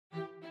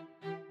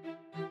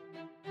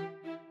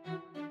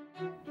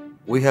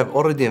We have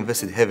already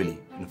invested heavily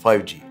in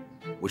 5G,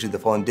 which is the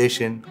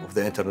foundation of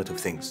the Internet of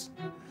Things.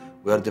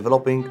 We are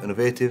developing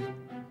innovative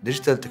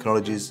digital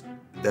technologies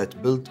that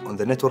build on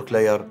the network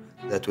layer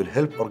that will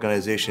help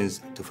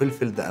organizations to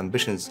fulfill the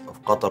ambitions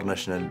of Qatar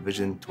National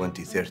Vision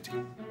 2030.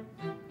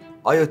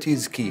 IoT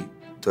is key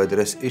to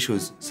address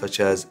issues such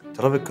as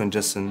traffic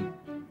congestion,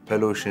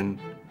 pollution,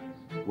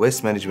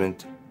 waste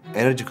management,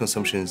 energy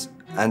consumptions,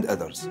 and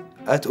others.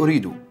 At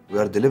Ooredoo, we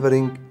are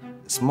delivering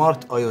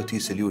smart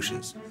IoT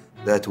solutions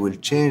that will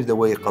change the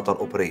way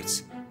Qatar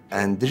operates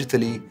and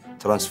digitally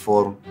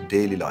transform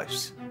daily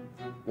lives.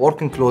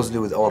 Working closely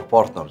with our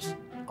partners,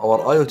 our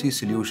IoT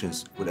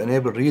solutions will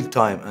enable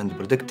real-time and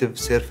predictive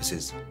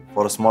services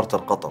for a smarter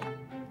Qatar,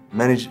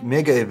 manage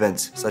mega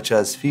events such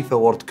as FIFA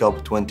World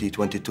Cup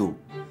 2022,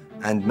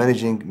 and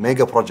managing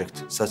mega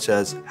projects such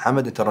as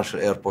Hamad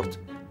International Airport,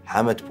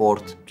 Hamad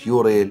Port,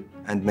 Q-Rail,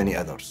 and many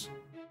others.